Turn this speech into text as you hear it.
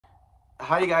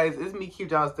Hi guys, it's me, Q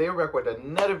John. Today we're back with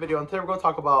another video, and today we're going to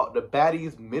talk about the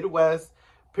Baddies Midwest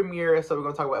premiere. So we're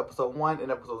going to talk about episode 1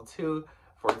 and episode 2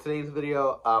 for today's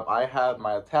video. I have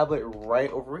my tablet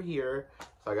right over here,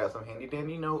 so I got some handy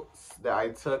dandy notes that I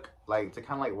took to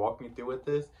kind of walk me through with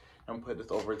this. I'm gonna put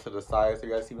this over to the side so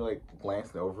you guys see me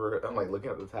glancing over it. I'm looking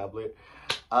at the tablet.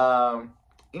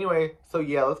 Anyway, so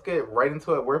yeah, let's get right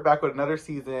into it. We're back with another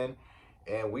season,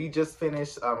 and we just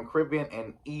finished Caribbean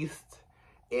and East.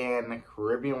 And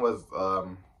Caribbean was,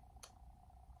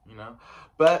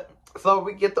 but so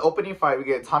we get the opening fight. We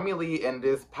get Tommy Lee and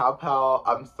this Pow Pow.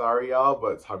 I'm sorry, y'all,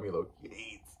 but Tommy Loki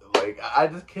hates. I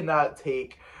just cannot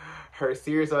take her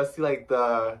serious. I see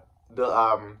the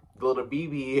little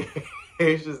BB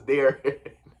is just there.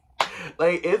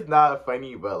 It's not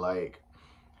funny, but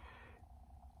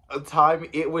Tommy,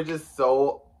 it was just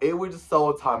so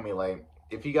Tommy.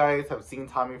 If you guys have seen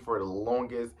Tommy for the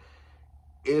longest,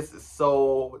 it's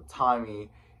so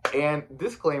Tommy. And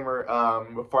disclaimer,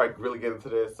 before I really get into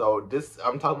this,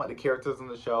 I'm talking about the characters in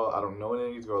the show. I don't know any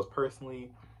of these girls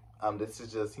personally. This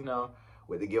is just,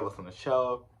 what they give us on the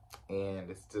show, and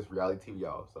it's just reality TV,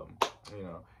 y'all. So,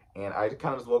 and I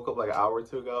kind of just woke up an hour or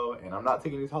two ago, and I'm not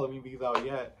taking these Halloween bees out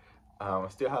yet. I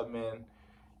still have men,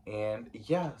 and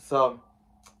yeah, so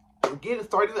getting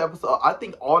started the episode, I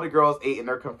think all the girls ate in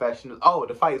their confessions. Oh,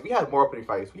 the fights. We had more opening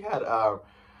fights. We had,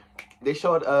 they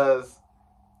showed us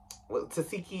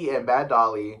Tasiki and Bad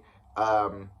Dolly.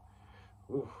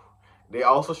 They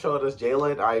also showed us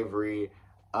Jayla and Ivory.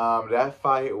 That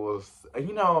fight was,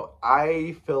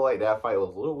 I feel like that fight was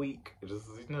a little weak. It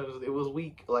was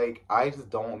weak. I just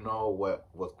don't know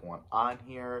what's going on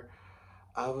here.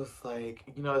 I was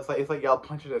it's like y'all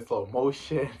punching in slow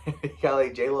motion. You got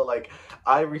Jayla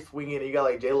Ivory swinging. You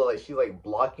got Jayla she's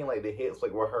blocking the hits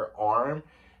with her arm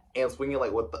and swinging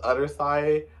with the other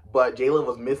side. But Jayla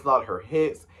was missing out her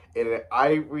hits, and then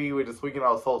Ivory was just swinging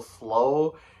out so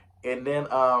slow. And then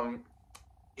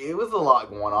it was a lot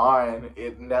going on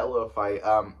in that little fight.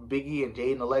 Biggie and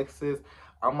Jade and Alexis.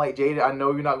 I'm like, Jade, I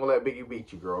know you're not gonna let Biggie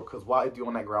beat you, girl, because why are you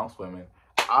on that ground swimming?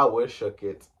 I would have shook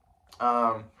it.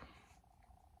 Yeah,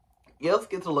 let's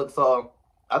get to the look. So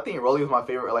I think Rolly was my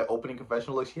favorite opening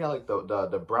confessional look. She had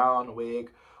the brown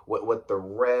wig with the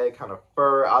red kind of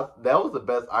fur. That was the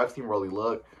best I've seen Rolly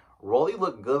look. Rolly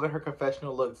looked good in her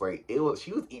confessional looks.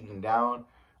 She was eating down.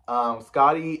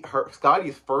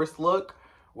 Scotty's first look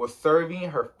was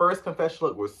serving. Her first confessional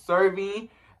look was serving.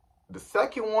 The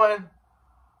second one,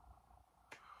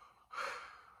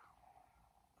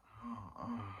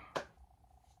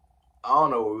 I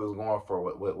don't know what we was going for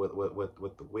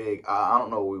with the wig. I don't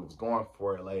know what we was going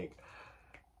for.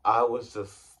 I was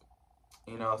just,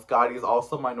 Scotty is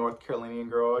also my North Carolinian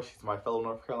girl. She's my fellow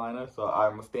North Carolina, so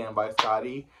I'm going to stand by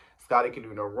Scotty. Scotty can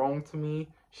do no wrong to me.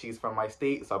 She's from my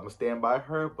state, so I'm going to stand by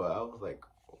her. But I was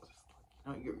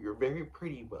you're very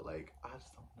pretty, but I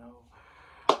just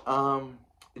don't know.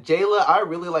 Jayla, I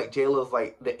really like Jayla's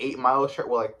the 8 Mile shirt.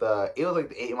 Well, it was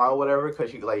the 8 Mile whatever, because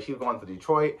she was going to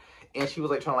Detroit, and she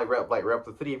was trying to rep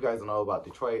the city. If you guys don't know about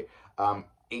Detroit,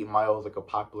 8 Mile is a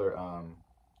popular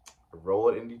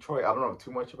road in Detroit. I don't know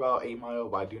too much about 8 Mile,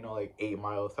 but I do know 8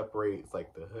 Mile separates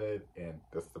the hood and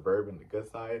the suburban, the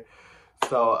good side.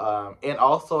 So and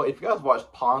also if you guys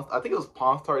watched Pawn, I think it was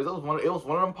Pawn Stars. It was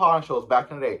one of them pawn shows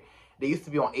back in the day. They used to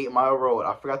be on 8 Mile Road.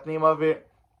 I forgot the name of it.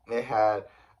 They had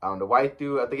the white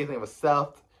dude, I think his name was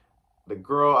Seth. The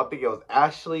girl, I think it was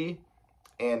Ashley,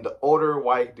 and the older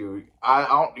white dude. I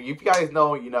don't. If you guys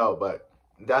know, you know. But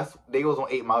they was on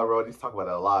 8 Mile Road. He's talking about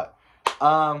that a lot.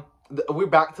 We're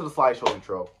back to the slideshow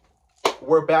intro.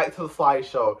 We're back to the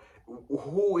slideshow.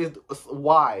 Who is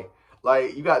why?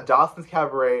 You got Jocelyn's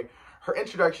Cabaret. Her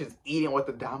introduction is eating with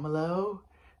the Domino.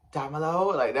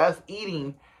 That's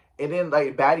eating. And then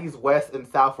Baddies West and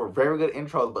South were very good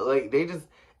intros, but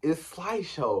it's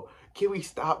slideshow. Can we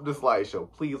stop the slideshow,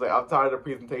 please? I'm tired of the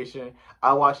presentation.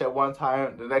 I watched that one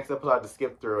time. The next episode I just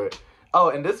skipped through it. Oh,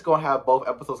 and this is gonna have both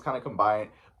episodes kind of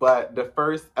combined. But the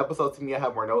first episode to me, I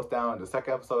have more notes down. The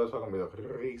second episode is gonna be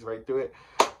right through it.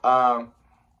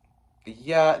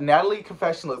 Yeah, Natalie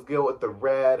confession looks good with the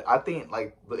red. I think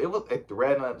it was the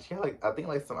red. She had I think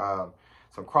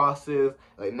some crosses.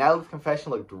 Natalie's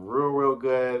confession looked real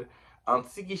good.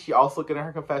 Siki, she also looked good in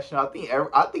her confessional.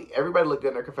 I think everybody looked good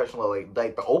in their confessional.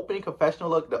 The opening confessional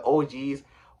look, the OGs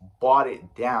bought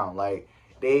it down.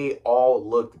 They all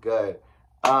looked good.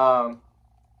 Let's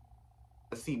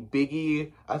see,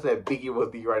 Biggie. I said Biggie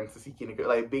was the right into Siki.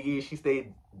 Biggie, she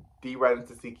stayed D right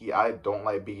into Siki. I don't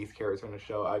like Biggie's character in the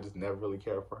show. I just never really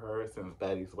cared for her since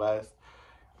Baddies West.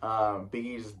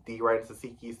 Biggie just D right into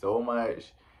Siki so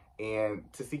much.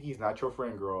 and Taseki's not your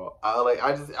friend, girl.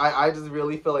 I just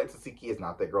really feel like Taseki is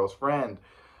not that girl's friend.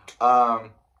 So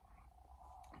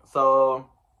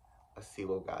let's see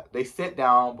what we got. They sit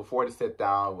down. Before the sit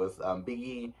down was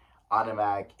Biggie,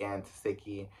 Animac, and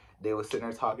Taseki. They were sitting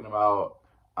there talking about.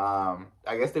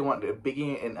 I guess they wanted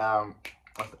Biggie and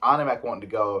Animac wanted to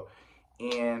go,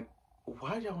 and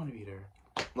why did y'all want to be there?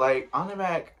 Like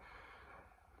Animac,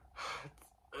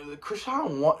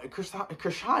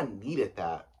 Krishan needed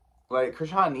that. Like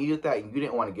Krishan needed that, and you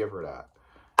didn't want to give her that.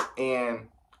 And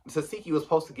Taseki was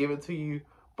supposed to give it to you,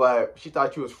 but she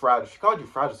thought you was fragile. She called you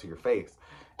fragile to your face,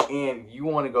 and you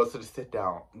want to go to the sit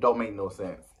down. Don't make no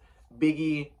sense.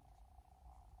 Biggie,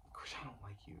 Krishan don't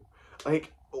like you.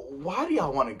 Like, why do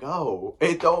y'all want to go?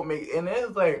 It don't make. And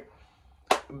it's like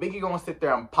Biggie gonna sit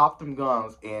there and pop them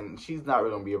gums, and she's not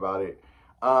really gonna be about it.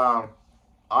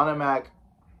 Animac.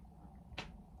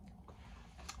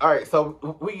 All right,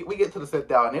 so we get to the sit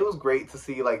down, and it was great to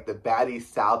see like the Baddies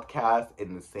South cast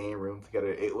in the same room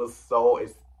together. It was so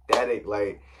aesthetic,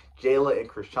 like Jayla and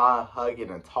Krishan hugging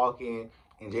and talking,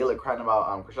 and Jayla crying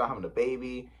about Krishan having a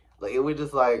baby. Like it was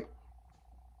just like,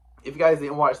 if you guys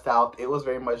didn't watch South, it was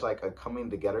very much like a coming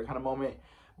together kind of moment,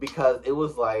 because it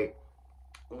was like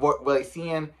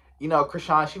seeing, you know,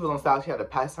 Krishan, she was on South, she had to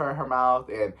pass her in her mouth,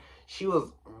 and she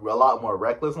was a lot more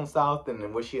reckless on South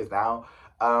than what she is now.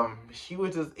 She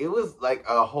was just, it was like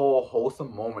a whole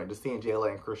wholesome moment just seeing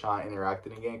Jayla and Krishan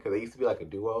interacting again, because they used to be like a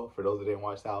duo, for those that didn't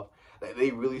watch South. Like,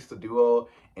 they released a duo,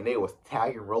 and they was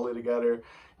tagging Rolly together,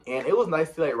 and it was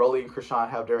nice to like Rolly and Krishan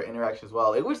have their interaction as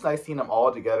well. It was nice seeing them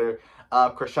all together.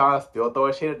 Krishan still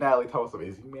throwing shade at Natalie, talking about,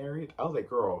 is he married? I was like,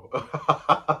 girl,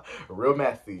 real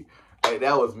messy. Like,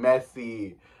 that was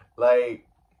messy. Like,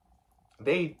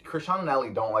 Krishan and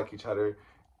Natalie don't like each other.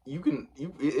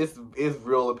 It's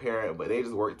real apparent, but they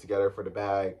just work together for the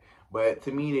bag. But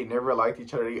to me, they never liked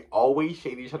each other. They always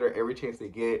shade each other every chance they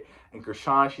get. And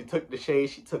Krishan, she took the shade.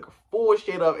 She took full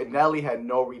shade up, and Natalie had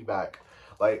no read back.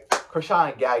 Like,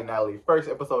 Krishan gagged Natalie. First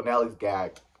episode, Natalie's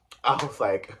gagged. I was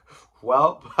like,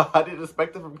 well, I didn't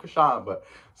expect it from Krishan, but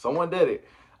someone did it.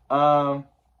 Like,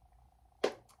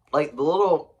 the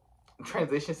little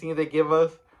transition scene they give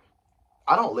us,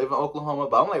 I don't live in Oklahoma,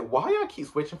 but I'm like, why y'all keep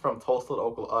switching from Tulsa to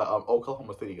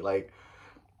Oklahoma City? Like,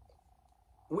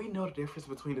 we know the difference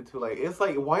between the two. Like, it's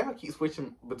like, why y'all keep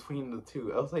switching between the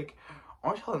two? I was like,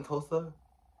 aren't y'all in Tulsa?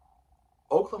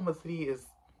 Oklahoma City is...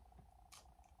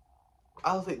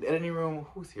 I was like, the editing room,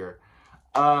 who's here?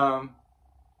 Krishan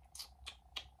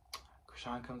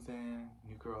comes in,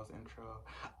 New Girl's intro.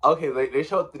 Okay, they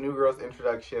showed the New Girl's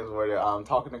introductions where they're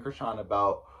talking to Krishan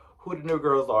about who the new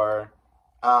girls are.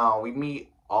 We meet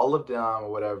all of them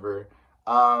or whatever.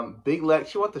 Big Lex,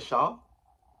 she went to Shaw.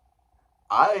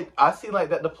 I seen like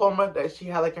that diploma that she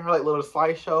had like in her like little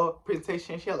slideshow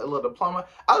presentation. She had like, a little diploma.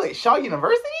 I was like, Shaw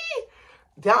University?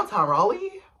 Downtown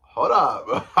Raleigh? Hold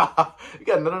up. You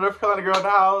got another North Carolina girl in the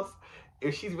house.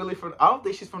 If she's really from, I don't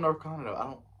think she's from North Carolina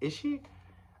though. Is she?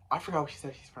 I forgot what she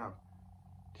said she's from.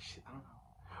 I don't know.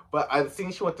 But I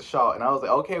seen she went to Shaw, and I was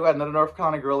like, okay, we got another North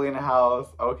Carolina girlie in the house.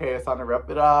 Okay, it's time to wrap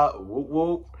it up. Whoop,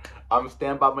 whoop. I'm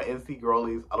stand by my NC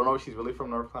girlies. I don't know if she's really from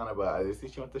North Carolina, but I just see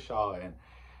she went to Shaw, and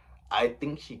I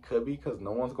think she could be, because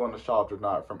no one's going to Shaw if they're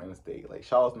not from in-state. Like,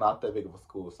 Shaw is not that big of a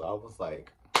school, so I was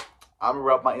like, I'm going to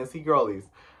rep my NC girlies.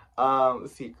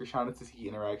 Let's see, Krishan and Taseki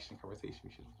interaction,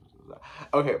 conversation.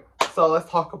 Okay, so let's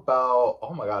talk about,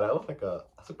 oh my god, I look like a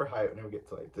super hype when we get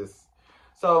to like this.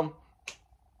 So,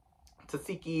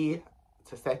 Taseki,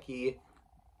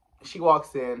 she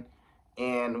walks in,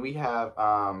 and we have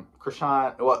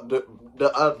Krishan. Well,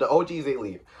 the OGs, they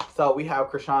leave. So we have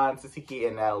Krishan, Taseki,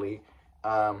 and Natalie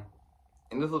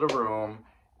in this little room.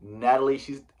 Natalie,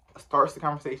 she starts the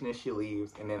conversation and she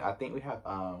leaves, and then I think we have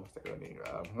what's that girl name?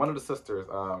 One of the sisters.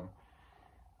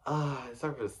 It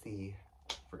starts with a C.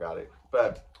 Forgot it,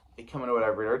 but they come in or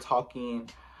whatever. They're talking.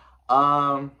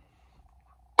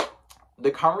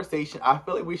 The conversation, I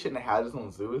feel like we shouldn't have had this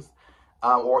on Zeus.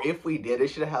 Or if we did, it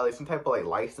should have had like some type of like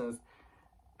licensed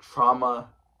trauma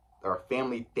or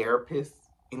family therapist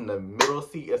in the middle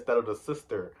seat instead of the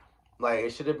sister. Like,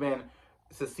 it should have been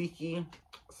Taseki,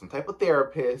 some type of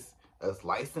therapist that's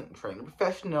licensed, trained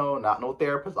professional, not no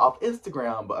therapist off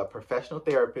Instagram, but a professional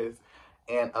therapist,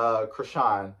 and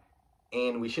Krishan.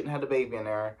 And we shouldn't have the baby in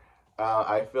there.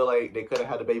 I feel like they could have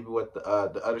had the baby with the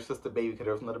other sister baby, because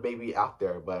there was another baby out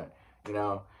there, but you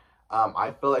know,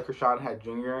 I feel like Krishan had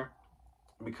Junior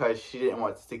because she didn't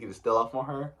want Taseki to steal off on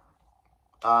her.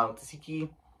 Taseki,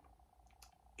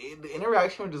 the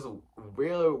interaction was just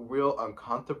real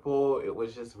uncomfortable. It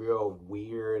was just real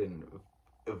weird and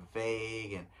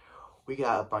vague, and we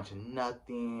got a bunch of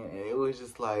nothing. And it was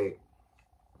just like,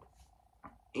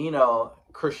 you know,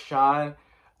 Krishan,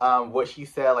 what she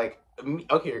said, like, me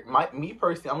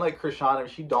personally, I'm like, Krishan,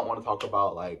 if she don't want to talk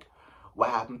about, like, what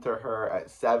happened to her at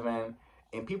 7,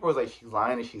 and people was like, she's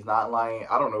lying and she's not lying.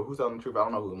 I don't know who's telling the truth. I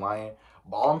don't know who's lying.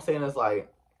 But all I'm saying is,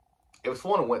 like, if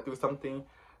someone went through something,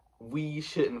 we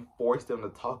shouldn't force them to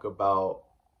talk about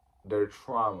their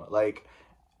trauma. Like,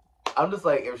 I'm just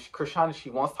like, if Krishan, if she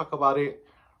wants to talk about it,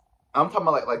 I'm talking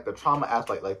about like the trauma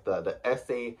aspect, like the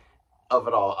essay of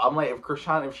it all. I'm like, if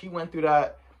Krishan, if she went through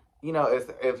that, you know,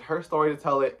 it's her story to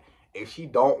tell it. If she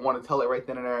don't want to tell it right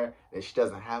then and there, then she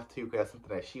doesn't have to, because that's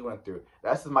something that she went through.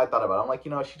 That's just my thought about it. I'm like,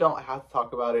 you know, she don't have to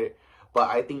talk about it, but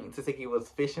I think Taseki was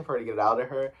fishing for her to get it out of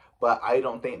her. But I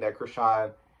don't think that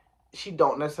Krishan, she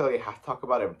don't necessarily have to talk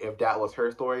about it if that was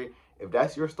her story. If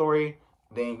that's your story,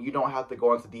 then you don't have to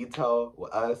go into detail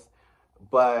with us.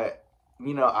 But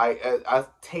you know, as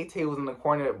Tay Tay was in the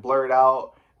corner, blurred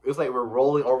out. It was like we're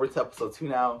rolling over to episode 2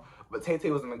 now. But Tay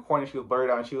Tay was in the corner. She was blurred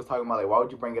out, and she was talking about like, why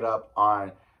would you bring it up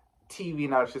on TV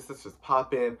now? It's just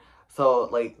popping. So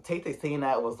like Tay Tay saying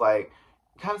that was like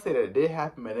kind of say that it did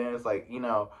happen, but then it's like, you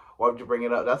know, why would you bring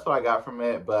it up? That's what I got from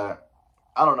it, but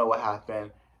I don't know what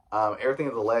happened. Everything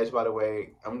is alleged, by the way.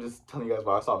 I'm just telling you guys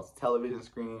what I saw on the television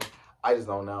screen. I just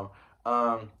don't know.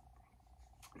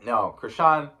 No,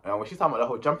 Krishan, when she's talking about the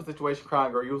whole jumping situation,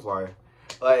 crying, girl, you was lying.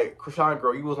 Like, Krishan,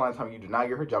 girl, you was lying telling me you did not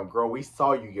get her jump. Girl, we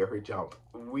saw you get her jump.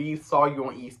 We saw you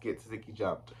on East get Taseki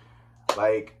jumped.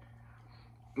 Like,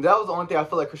 that was the only thing I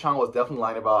feel like Krishan was definitely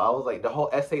lying about. I was like, the whole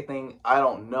essay thing, I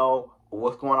don't know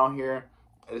what's going on here.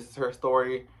 This is her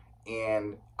story,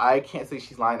 and I can't say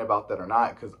she's lying about that or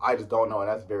not, because I just don't know, and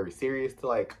that's very serious to,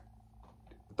 like,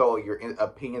 throw your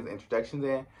opinions and introductions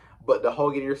in. But the whole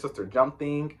getting your sister jump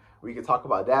thing, we could talk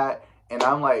about that. And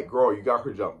I'm like, girl, you got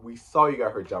her jump. We saw you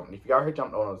got her jump. And if you got her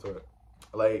jump, don't answer it.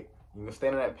 Like, you can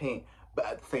stand in that paint. But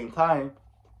at the same time,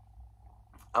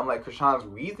 I'm like, Krishan's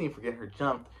reasoning for getting her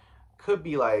jumped could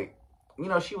be like, you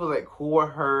know, she was like cool with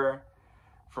her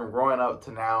from growing up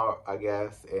to now, I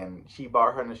guess. And she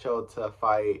brought her in the show to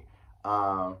fight.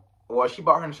 Well, she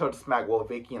brought her in the show to smack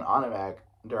Vicky and Animac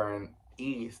during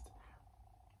East.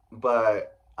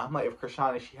 But I'm like, if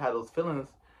Krishan, if she had those feelings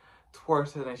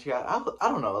towards her, then she got, I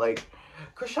don't know, like,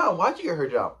 Krishan, why'd you get her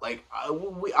jump? Like,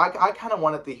 I kind of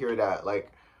wanted to hear that.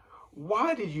 Like,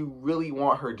 why did you really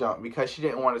want her jump? Because she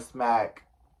didn't want to smack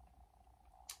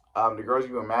the girls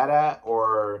you were mad at,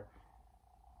 or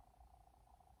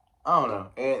I don't know.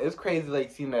 And it's crazy, like,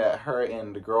 seeing that her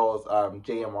and the girls,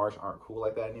 Jay and Marsh, aren't cool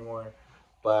like that anymore.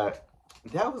 But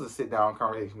that was a sit down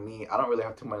conversation with me. I don't really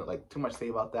have too much to say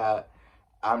about that.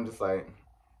 I'm just like,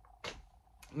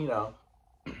 you know,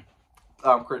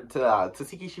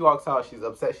 Taseki, she walks out, she's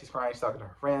upset, she's crying, she's talking to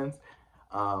her friends.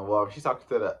 Well, she's talking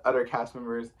to the other cast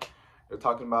members. They're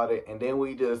talking about it, and then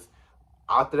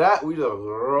after that, we just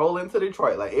roll into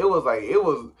Detroit. Like, it was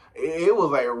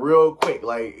like real quick.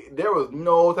 Like, there was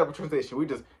no type of transition. We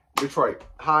just, Detroit.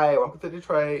 Hi, welcome to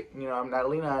Detroit. You know, I'm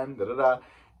Natalie Nunn,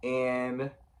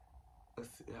 and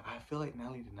I feel like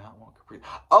Natalie did not want Caprice.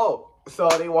 Oh, so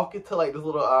they walk into like this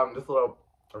little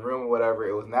room or whatever.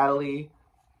 It was Natalie,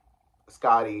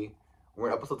 Scotty. We're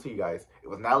in episode 2, you guys. It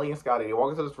was Natalie and Scotty. They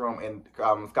walk into this room, and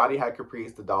Scotty had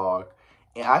Caprice, the dog.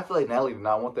 And I feel like Natalie did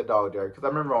not want that dog there. Because I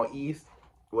remember on East,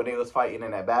 when they was fighting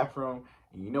in that bathroom,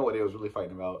 you know what they was really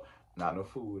fighting about. Not no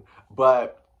food.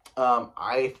 But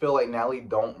I feel like Natalie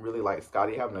don't really like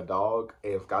Scotty having a dog.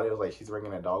 And Scotty was like, she's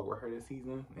bringing a dog with her this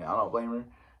season. And I don't blame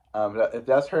her. If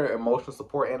that's her emotional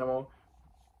support animal.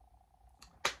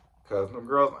 Because them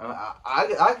girls,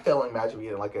 I feel imagine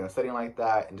being like in a setting like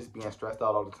that and just being stressed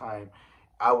out all the time.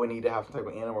 I would need to have some type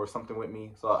of animal or something with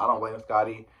me. So I don't blame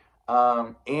Scotty.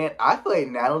 And I feel like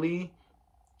Natalie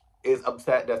is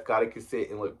upset that Scotty could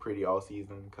sit and look pretty all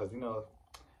season. Because, you know,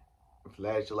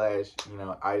 lash, you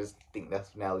know, I just think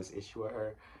that's Natalie's issue with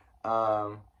her.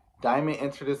 Diamond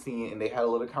entered the scene and they had a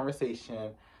little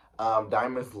conversation.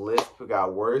 Diamond's lisp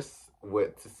got worse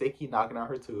with Taseki knocking out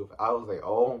her tooth. I was like,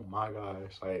 oh my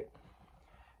gosh, like,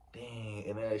 dang.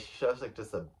 And then she shows like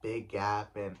just a big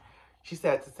gap, and she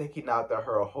said Taseki knocked out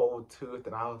her whole tooth,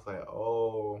 and I was like,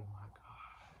 oh my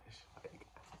gosh. Like,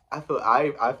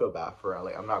 I feel bad for her.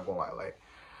 Like, I'm not gonna lie, like,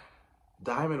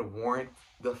 Diamond warned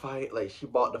the fight, like, she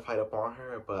bought the fight up on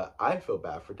her, but I feel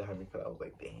bad for Diamond because I was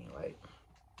like, dang, like,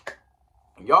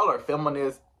 y'all are filming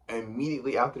this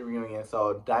immediately after the reunion,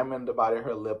 so Diamond divided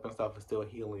her lip and stuff is still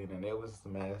healing, and it was just a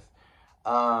mess.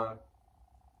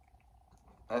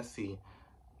 Let's see.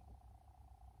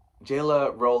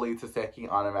 Jayla, Rolly, Taseki,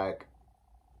 Animac,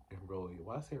 and Rolly.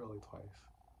 Why did I say Rolly twice?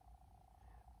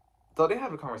 So they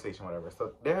have a conversation, whatever.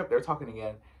 So they're talking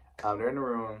again. They're in the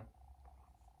room.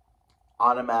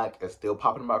 Anna is still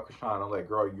popping about Krishan. I'm like,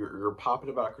 girl, you're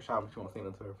popping about Krishan, but you won't say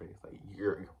nothing to her face. Like,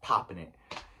 you're popping it.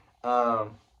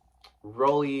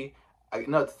 Rolly,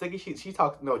 no, Tsiki, she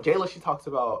talks, no, Jayla, she talks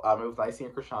about, it was nice seeing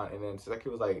Krishan, and then Tsiki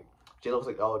was like, Jayla was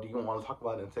like, oh, do you want to talk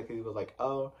about it? And Tsiki was like,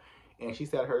 oh, and she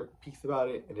said her piece about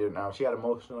it, and then she got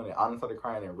emotional, and then Anna started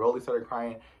crying, and Rolly started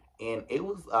crying, and it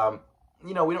was,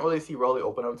 we don't really see Rolly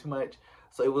open up too much,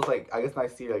 so it was like, I guess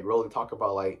nice to see, like, Rolly talk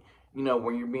about, like,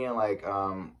 when you're being, like,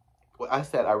 what I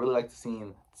said, I really like to see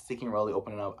Sticky and Rolly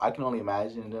opening up. I can only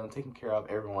imagine them taking care of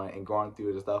everyone and going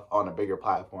through the stuff on a bigger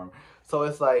platform. So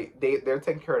it's like they're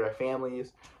taking care of their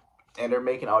families, and they're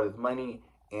making all this money,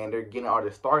 and they're getting all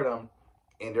this stardom,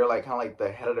 and they're like kind of like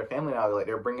the head of their family now. Like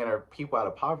they're bringing their people out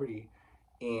of poverty,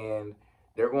 and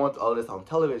they're going through all this on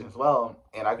television as well.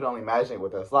 And I can only imagine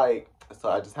what that's like. So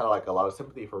I just had like a lot of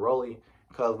sympathy for Rolly,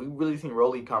 because we really seen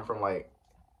Rolly come from like.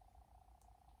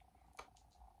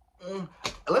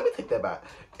 Let me take that back.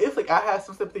 It's like I had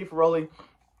some sympathy for Rolly,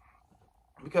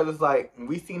 because it's like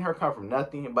we seen her come from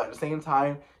nothing, but at the same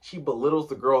time she belittles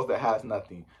the girls that has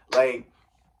nothing. Like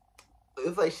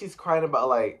it's like she's crying about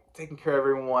like taking care of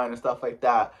everyone and stuff like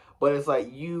that. But it's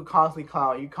like you constantly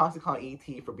clown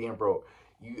ET for being broke.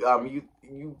 You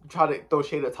try to throw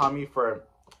shade at Tommy for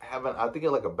having, I think,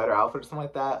 like a better outfit or something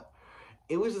like that.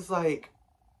 It was just like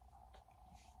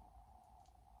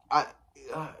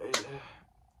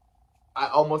I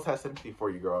almost had sympathy for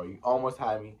you, girl. You almost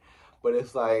had me. But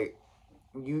it's like,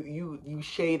 you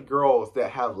shade girls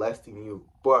that have less than you.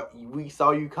 But we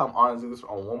saw you come on Zeus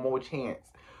on one more chance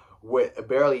with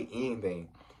barely anything.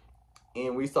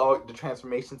 And we saw the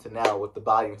transformation to now with the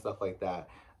body and stuff like that.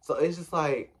 So it's just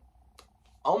like,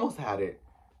 almost had it.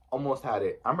 Almost had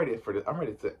it. I'm ready for this. I'm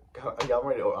ready to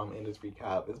end this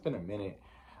recap. It's been a minute.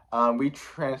 We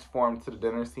transformed to the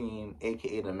dinner scene,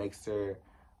 aka the mixer.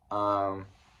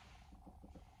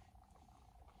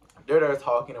 They're there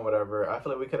talking or whatever. I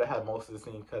feel like we could have had most of the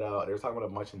scene cut out. They were talking about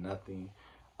a bunch of nothing.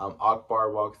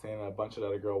 Akbar walks in, a bunch of the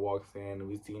other girl walks in.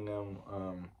 We've seen them.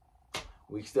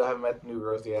 We still haven't met the new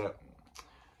girls yet.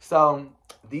 So,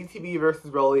 DTV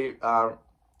versus Rolly.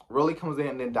 Rolly comes in,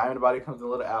 and then Diamond Body comes in a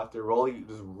little after. Rolly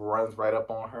just runs right up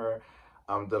on her.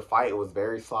 The fight was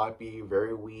very sloppy,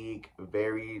 very weak,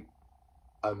 very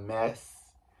a mess,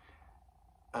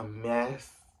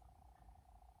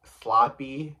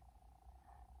 sloppy,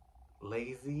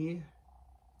 lazy.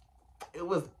 It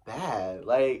was bad.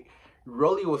 Like,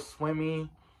 Rolly was swimming.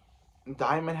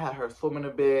 Diamond had her swimming a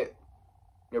bit.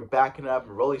 They're backing up,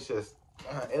 and Rolly's just,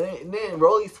 and then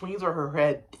Rolly swings with her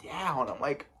head down. I'm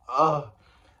like, ugh.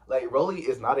 Like, Rolly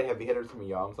is not a heavy hitter to me,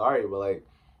 y'all. I'm sorry, but like,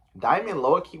 Diamond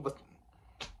low key was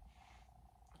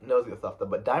knows good stuff though.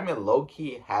 But Diamond low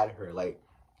key had her. Like,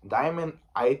 Diamond,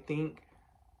 I think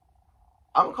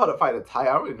I'm gonna call the fight a tie.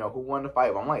 I don't really know who won the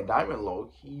fight, but I'm like, Diamond low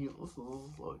key,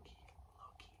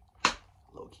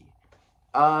 low key.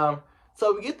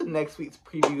 So we get the next week's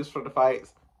previews for the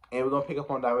fights, and we're gonna pick up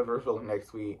on Diamond versus Rolly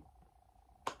next week.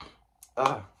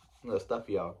 Little stuff,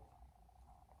 y'all.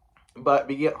 But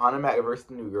we get Anna Mac versus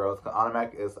the new girls. Because Anna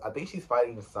Mac is, I think she's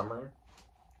fighting Summer.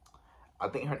 I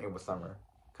think her name was Summer.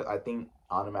 Because I think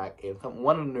Anna Mac and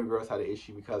one of the new girls had an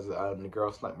issue because the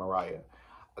girl snuck Mariah.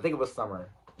 I think it was Summer.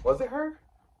 Was it her?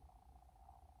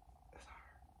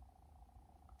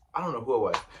 I don't know who it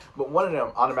was. But one of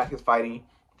them, Anna Mac is fighting.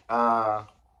 Anna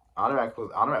Mac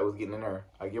was getting in there.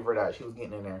 I give her that. She was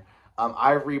getting in there.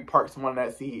 Ivory parked someone in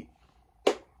that seat.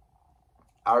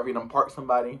 Ivory done parked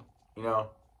somebody, you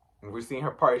know. We're seeing her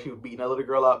party. She was beating a little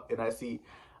girl up in that seat.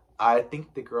 I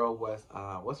think the girl was,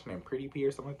 what's her name? Pretty P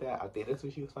or something like that. I think that's who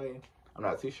she was fighting. I'm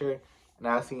not too sure. And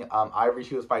I seen Ivory.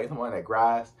 She was fighting someone in that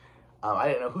grass. I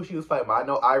didn't know who she was fighting, but I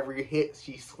know Ivory hits.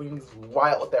 She swings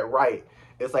wild with that right.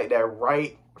 It's like that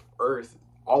right first,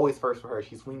 always first for her.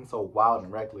 She swings so wild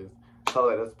and reckless. So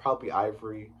like, that's probably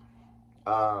Ivory.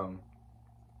 I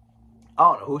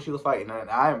don't know who she was fighting, and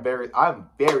I'm very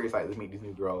excited to meet these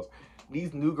new girls.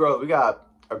 These new girls, we got,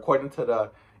 according to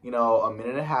the, a minute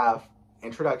and a half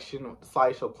introduction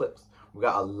slideshow clips, we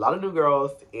got a lot of new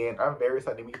girls, and I'm very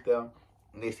excited to meet them.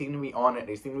 And they seem to be on it.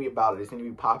 They seem to be about it. They seem to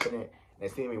be popping it. They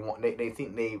seem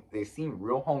to be they seem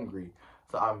real hungry.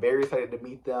 So I'm very excited to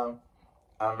meet them.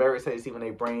 I'm very excited to see when they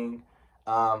bring,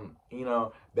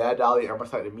 Bad Dolly. I'm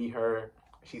excited to meet her.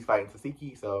 She's fighting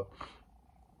Tasiki, so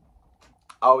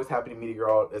always happy to meet a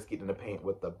girl that's getting in the paint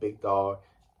with the big dog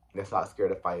that's not scared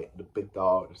to fight the big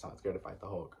dog that's not scared to fight the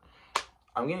Hulk.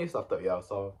 I'm getting stuff up, y'all.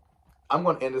 So I'm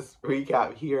going to end this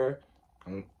recap here.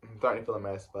 I'm starting to feel a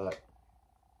mess, but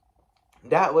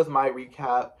that was my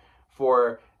recap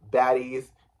for Baddies.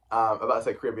 About to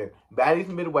say Caribbean. Baddies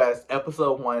Midwest,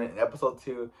 episode 1 and episode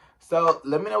 2. So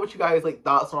let me know what you guys like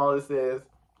thoughts on all this is.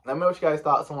 Let me know what you guys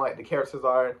thoughts on like the characters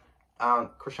are.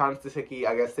 Krishan Stasicki,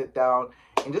 I guess sit down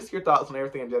and just your thoughts on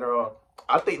everything in general.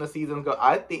 I think the season's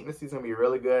gonna be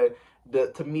really good.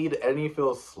 To me, the editing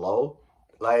feels slow.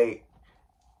 Like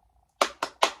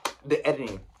the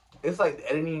editing, it's like the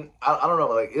editing. I don't know.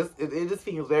 Like it just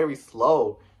feels very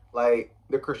slow. Like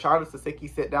the Krishan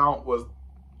Stasicki sit down was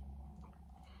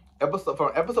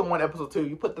from episode 1, episode 2.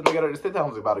 You put them together. The sit down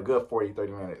was about a good 40-30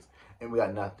 minutes, and we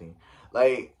got nothing.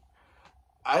 Like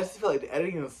I just feel like the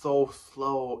editing is so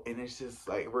slow, and it's just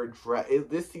like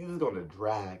this season's gonna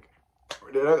drag.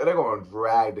 They're gonna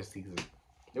drag this season.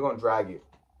 They're gonna drag it.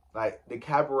 Like the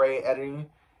cabaret editing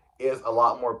is a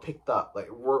lot more picked up.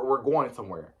 Like we're going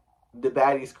somewhere. The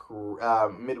Baddies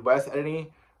Midwest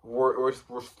editing, we're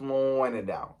slowing it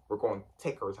down. We're going to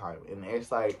take our time, and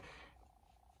it's like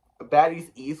Baddies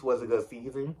East was a good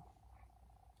season,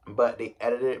 but they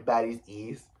edited Baddies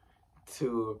East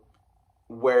to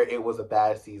where it was a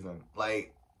bad season.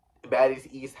 Like Baddies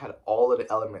East had all of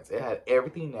the elements. It had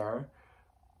everything there.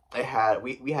 It had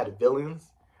we had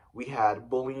villains, we had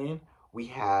bullying, we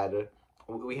had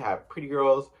pretty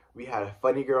girls, we had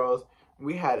funny girls,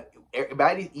 we had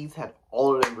Baddies East had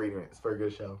all of the ingredients for a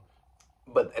good show,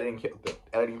 but the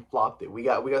editing flopped it. We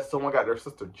got someone got their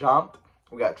sister jumped.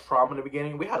 We got trauma in the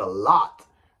beginning. We had a lot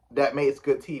that made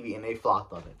good TV, and they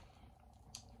flopped on it.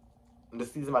 The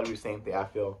season might do the same thing, I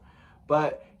feel.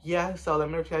 But yeah, so let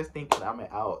me know what you guys think, and I'm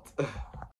out.